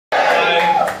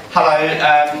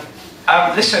Hello.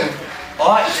 Listen,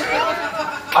 I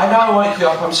know I woke you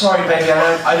up. I'm sorry, baby.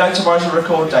 I know tomorrow's a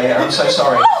record day. I'm so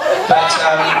sorry. But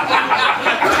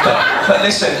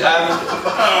listen,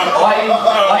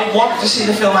 I want to see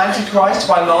the film Antichrist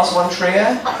by Lars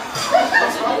Trier.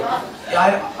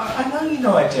 I know you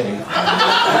know I do.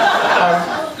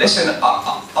 Listen,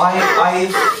 I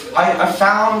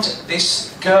found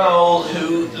this girl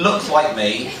who looked like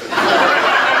me,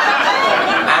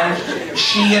 and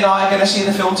she and I are going to see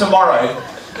the film tomorrow.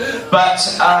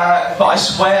 But I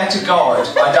swear to God,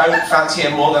 I don't fancy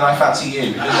her more than I fancy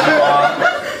you,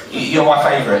 because you're my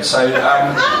favourite. So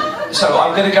I'm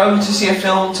going to go to see a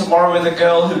film tomorrow with a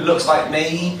girl who looks like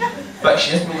me, but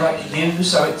she doesn't look like you,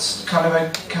 so it's kind of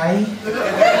okay.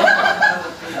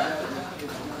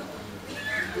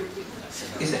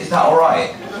 Is that all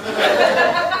right?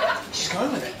 She's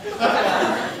going with it.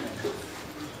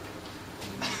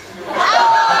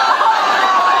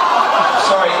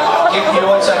 Sorry, give me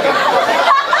 1 second.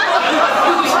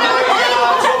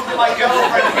 My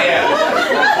girlfriend here.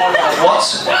 What's?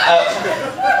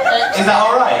 Is that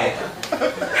all right?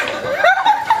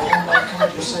 Oh my God,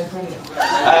 you're so pretty.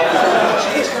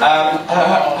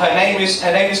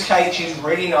 Her name is Kate. She's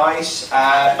really nice,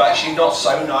 but she's not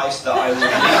so nice that I would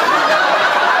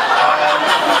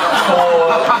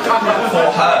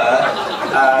for her.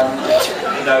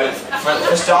 You know,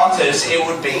 for starters, it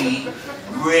would be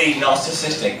really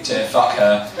narcissistic to fuck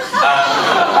her.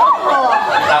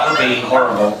 That would be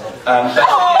horrible.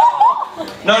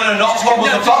 No, not horrible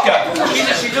to fuck her.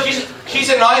 She's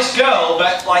a nice girl,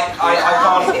 but like I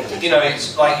can't. You know,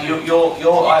 it's like you're. I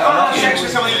love you. Sex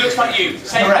with someone who looks like you.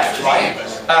 Correct, right?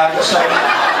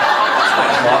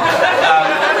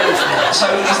 So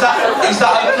is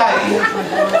that okay?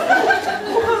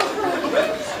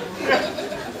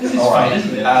 This is all right. fun,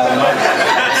 isn't it?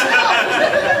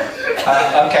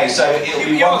 Okay, so it'll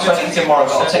be 1:20 tomorrow,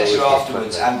 but I'll text you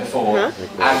afterwards and before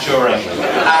and during,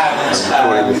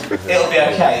 and it'll be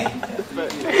okay.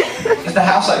 Is the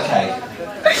house okay?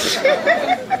 You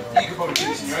could probably do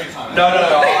this in your own time. No, I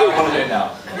want to do it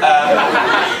now.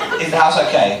 Is the house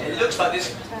okay? It looks like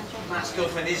this Matt's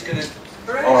girlfriend is going to...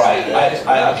 All right.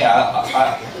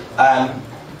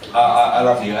 I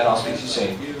love you, and I'll speak to you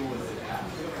soon.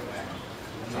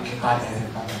 Okay, bye.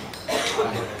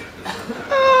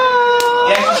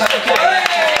 Yes, it's okay.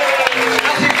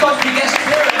 Matthew Crosby gets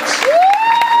clearance.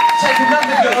 Take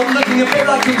another girl looking a bit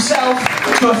like himself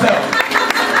to a film.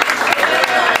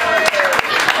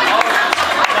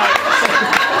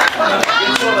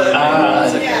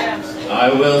 I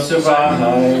will survive.